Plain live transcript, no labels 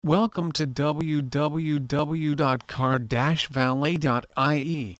Welcome to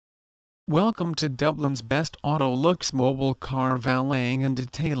www.car-valet.ie. Welcome to Dublin's best Autolux mobile car valeting and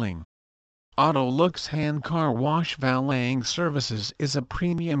detailing. Autolux Hand Car Wash Valeting Services is a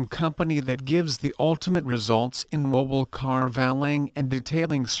premium company that gives the ultimate results in mobile car valeting and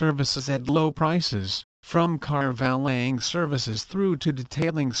detailing services at low prices, from car valeting services through to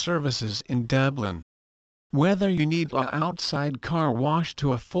detailing services in Dublin. Whether you need an outside car wash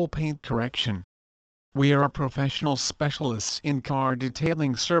to a full paint correction, we are professional specialists in car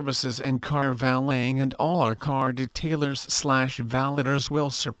detailing services and car valeting, and all our car detailers/valeters will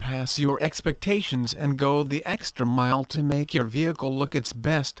surpass your expectations and go the extra mile to make your vehicle look its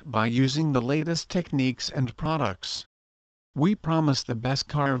best by using the latest techniques and products. We promise the best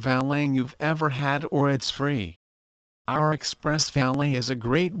car valeting you've ever had, or it's free. Our Express Valet is a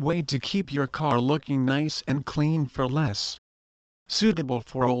great way to keep your car looking nice and clean for less. Suitable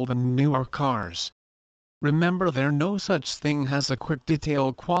for old and newer cars. Remember, there's no such thing as a quick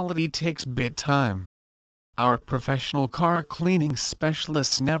detail. Quality takes bit time. Our professional car cleaning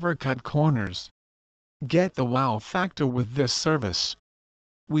specialists never cut corners. Get the wow factor with this service.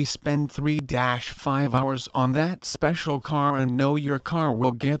 We spend 3-5 hours on that special car and know your car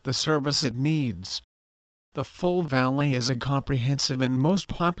will get the service it needs. The full valet is a comprehensive and most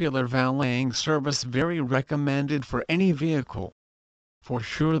popular valeting service, very recommended for any vehicle. For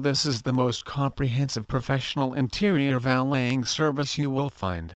sure, this is the most comprehensive professional interior valeting service you will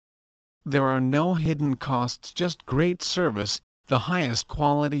find. There are no hidden costs, just great service, the highest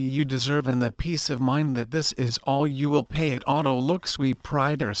quality you deserve, and the peace of mind that this is all you will pay at Autolux. We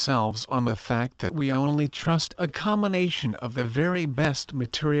pride ourselves on the fact that we only trust a combination of the very best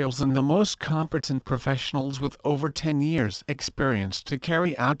materials and the most competent professionals with over 10 years experience to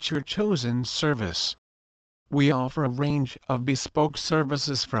carry out your chosen service. We offer a range of bespoke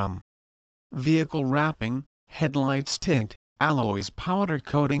services from vehicle wrapping, headlights tint, alloys, powder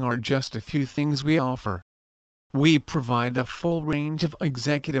coating are just a few things we offer. We provide a full range of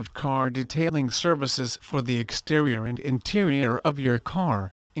executive car detailing services for the exterior and interior of your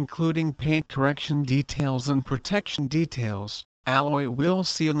car, including paint correction details and protection details, alloy wheel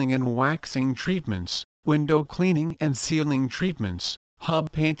sealing and waxing treatments, window cleaning and sealing treatments,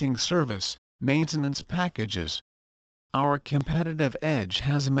 hub painting service, maintenance packages. Our competitive edge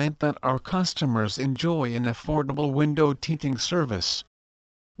has meant that our customers enjoy an affordable window tinting service.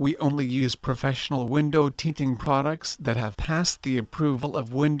 We only use professional window tinting products that have passed the approval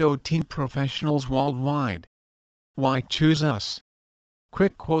of window tint professionals worldwide. Why choose us?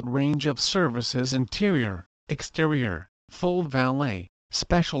 Quick quote range of services: interior, exterior, full valet,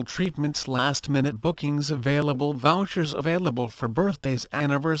 special treatments, last-minute bookings available, vouchers available for birthdays,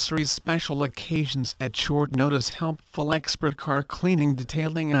 anniversaries, special occasions at short notice, helpful expert car cleaning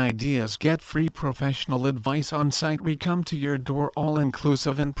detailing ideas, get free professional advice on site, we come to your door,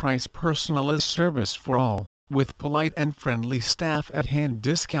 all-inclusive and price personalized service for all, with polite and friendly staff at hand,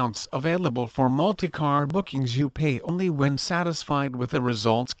 discounts available for multi-car bookings, you pay only when satisfied with the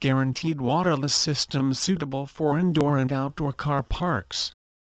results, guaranteed waterless system suitable for indoor and outdoor car parks.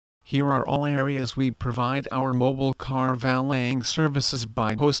 Here are all areas we provide our mobile car valeting services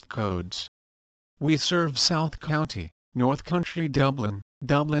by postcodes. We serve South County, North Country, Dublin,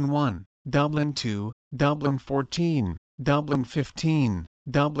 Dublin 1, Dublin 2, Dublin 14, Dublin 15,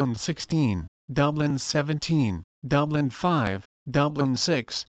 Dublin 16, Dublin 17, Dublin 5, Dublin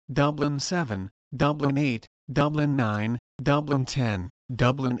 6, Dublin 7, Dublin 8, Dublin 9, Dublin 10,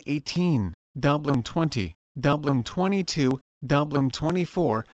 Dublin 18, Dublin 20, Dublin 22, Dublin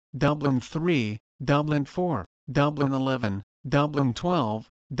 24, Dublin 3, Dublin 4, Dublin 11, Dublin 12,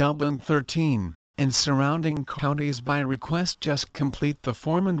 Dublin 13, and surrounding counties. By request, just complete the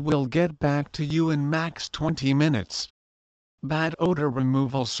form and we'll get back to you in max 20 minutes. Bad odor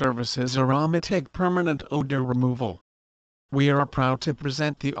removal services: Aromatech permanent odor removal. We are proud to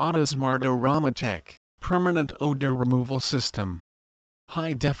present the AutoSmart Aromatech permanent odor removal system.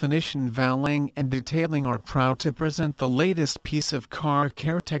 High-definition valeting and detailing are proud to present the latest piece of car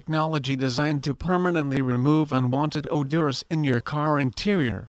care technology designed to permanently remove unwanted odors in your car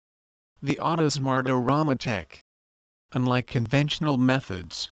interior. The AutoSmart Aromatech. Unlike conventional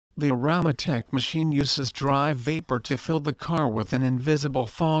methods, the Aromatech machine uses dry vapor to fill the car with an invisible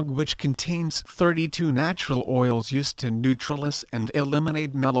fog which contains 32 natural oils used to neutralize and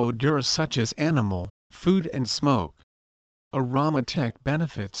eliminate malodors such as animal, food and smoke. Aromatech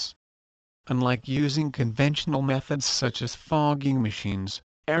benefits. Unlike using conventional methods such as fogging machines,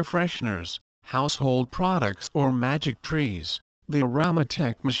 air fresheners, household products or magic trees, the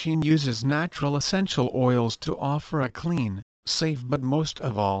Aromatech machine uses natural essential oils to offer a clean, safe but most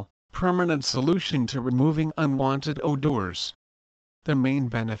of all, permanent solution to removing unwanted odors. The main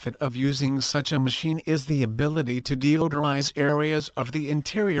benefit of using such a machine is the ability to deodorize areas of the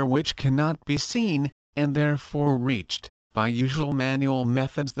interior which cannot be seen, and therefore reached, by usual manual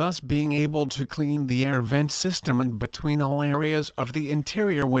methods, thus being able to clean the air vent system and between all areas of the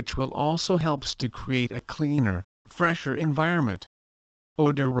interior, which will also helps to create a cleaner, fresher environment.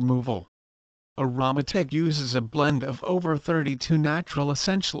 Odor removal. Aromatech uses a blend of over 32 natural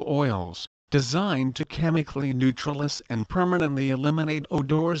essential oils, designed to chemically neutralize and permanently eliminate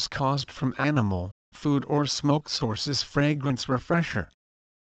odors caused from animal, food or smoke sources. Fragrance refresher.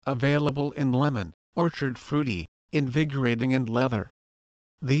 Available in lemon, orchard fruity, invigorating and leather.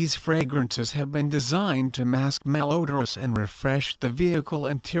 These fragrances have been designed to mask malodorous and refresh the vehicle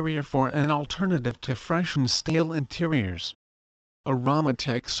interior for an alternative to fresh and stale interiors.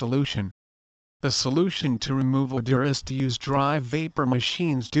 Aromatech solution. The solution to remove odor is to use dry vapor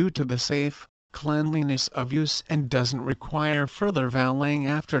machines due to the safe cleanliness of use and doesn't require further valeting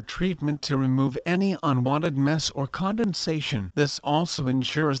after treatment to remove any unwanted mess or condensation. This also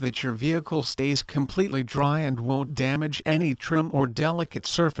ensures that your vehicle stays completely dry and won't damage any trim or delicate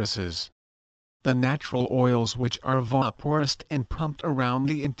surfaces. The natural oils, which are vaporized and pumped around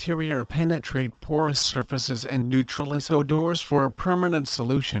the interior, penetrate porous surfaces and neutralize odors for a permanent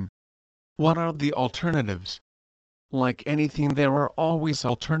solution. What are the alternatives? Like anything, there are always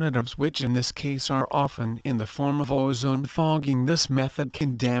alternatives, which in this case are often in the form of ozone fogging. This method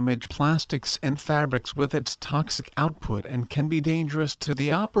can damage plastics and fabrics with its toxic output and can be dangerous to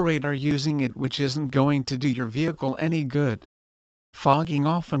the operator using it, which isn't going to do your vehicle any good. Fogging,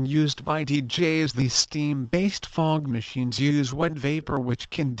 often used by DJs. These steam-based fog machines use wet vapor, which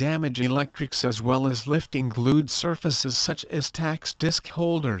can damage electrics as well as lifting glued surfaces such as tax disc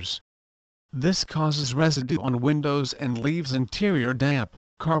holders. This causes residue on windows and leaves interior damp.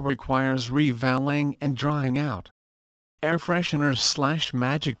 Car requires revaleting and drying out. Air fresheners /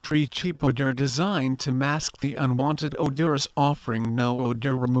 magic tree. Cheap odor designed to mask the unwanted odors, offering no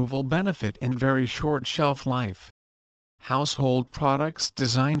odor removal benefit and very short shelf life. Household products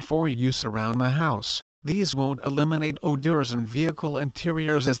designed for use around the house. These won't eliminate odors in vehicle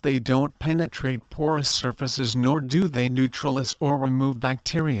interiors as they don't penetrate porous surfaces, nor do they neutralize or remove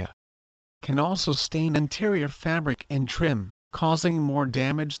bacteria. Can also stain interior fabric and trim, causing more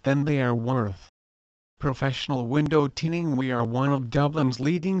damage than they are worth. Professional window tinting. We are one of Dublin's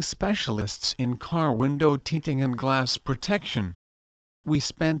leading specialists in car window tinting and glass protection. We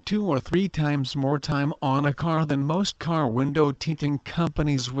spend 2 or 3 times more time on a car than most car window tinting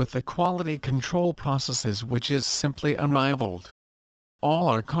companies, with the quality control processes which is simply unrivaled. All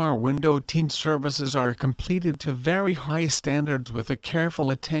our car window tint services are completed to very high standards with a careful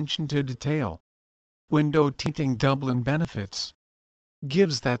attention to detail. Window tinting Dublin benefits.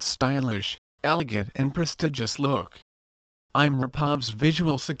 Gives that stylish, elegant and prestigious look. Improves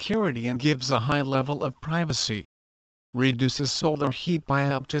visual security and gives a high level of privacy. Reduces solar heat by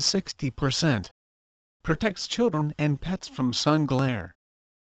up to 60%. Protects children and pets from sun glare.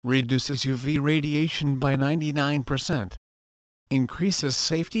 Reduces UV radiation by 99%. Increases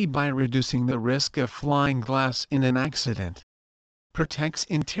safety by reducing the risk of flying glass in an accident. Protects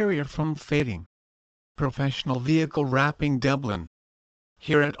interior from fading. Professional vehicle wrapping Dublin.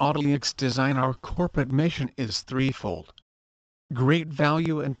 Here at AutoX Design, our corporate mission is threefold. Great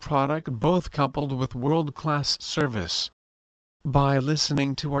value and product, both coupled with world-class service. By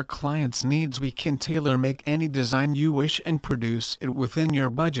listening to our clients' needs, we can tailor-make any design you wish and produce it within your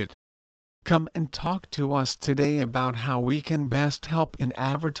budget. Come and talk to us today about how we can best help in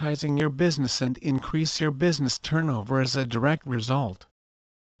advertising your business and increase your business turnover as a direct result.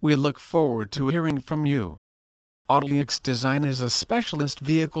 We look forward to hearing from you. AutoX Design is a specialist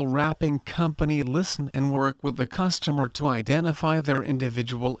vehicle wrapping company. Listen and work with the customer to identify their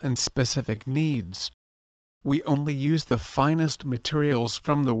individual and specific needs. We only use the finest materials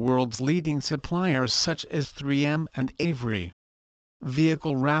from the world's leading suppliers such as 3M and Avery.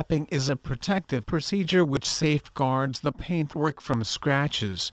 Vehicle wrapping is a protective procedure which safeguards the paintwork from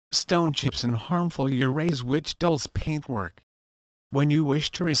scratches, stone chips and harmful UVs, which dulls paintwork. When you wish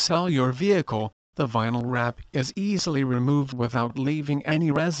to resell your vehicle, the vinyl wrap is easily removed without leaving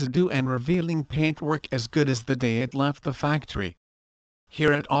any residue and revealing paintwork as good as the day it left the factory.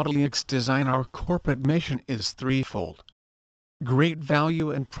 Here at AutoX Design, our corporate mission is threefold. Great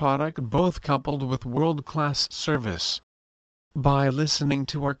value and product, both coupled with world-class service. By listening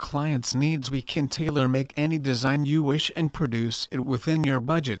to our clients' needs, we can tailor-make any design you wish and produce it within your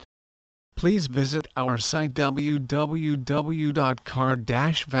budget. Please visit our site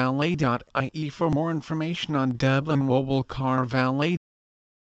www.car-valet.ie for more information on Dublin Mobile Car Valet.